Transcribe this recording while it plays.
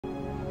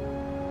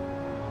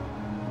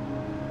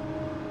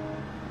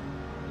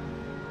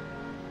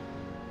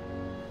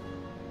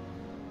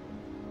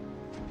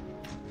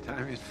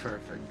Timing's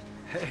perfect.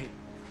 Hey,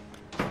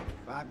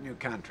 5 new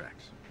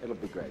contracts. It'll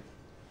be great.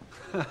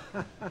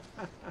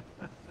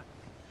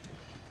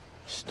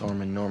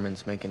 Storm and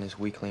Norman's making his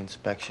weekly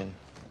inspection.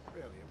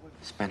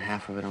 Spent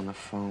half of it on the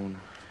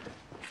phone.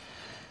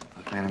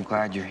 Look, man, I'm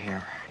glad you're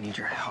here. I need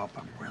your help.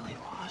 I'm really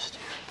lost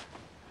here.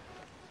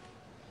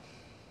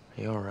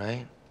 Are you all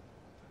right?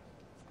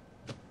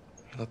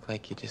 You look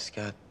like you just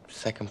got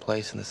second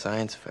place in the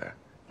science fair.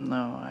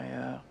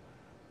 No,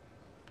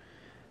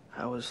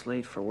 I was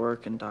late for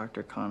work and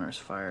Dr. Connors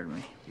fired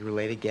me. You were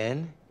late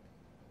again?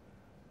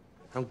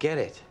 I don't get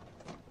it.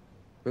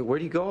 Wait, where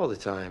do you go all the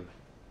time?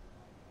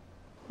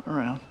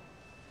 Around.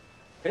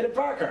 Peter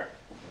Parker!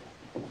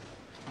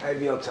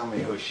 Maybe you'll tell me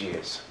who she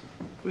is.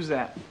 Who's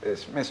that?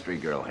 This mystery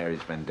girl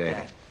Harry's been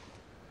dating.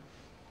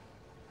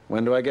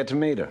 When do I get to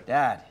meet her?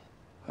 Dad.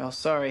 Well,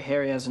 sorry,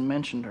 Harry hasn't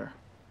mentioned her.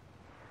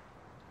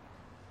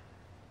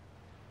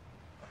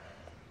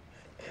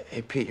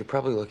 Hey, Pete, you're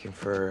probably looking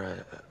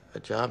for a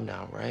job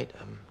now, right?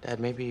 Dad,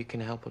 maybe you can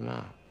help him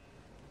out.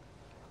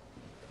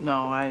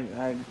 No, I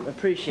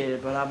appreciate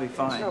it, but I'll be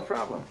fine. It's no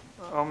problem.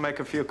 I'll make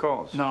a few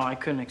calls. No, I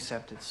couldn't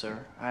accept it, sir.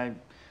 I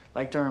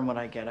like to earn what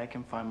I get. I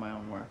can find my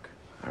own work.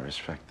 I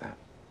respect that.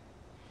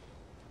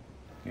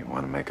 You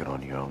want to make it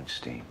on your own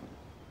steam.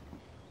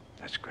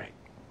 That's great.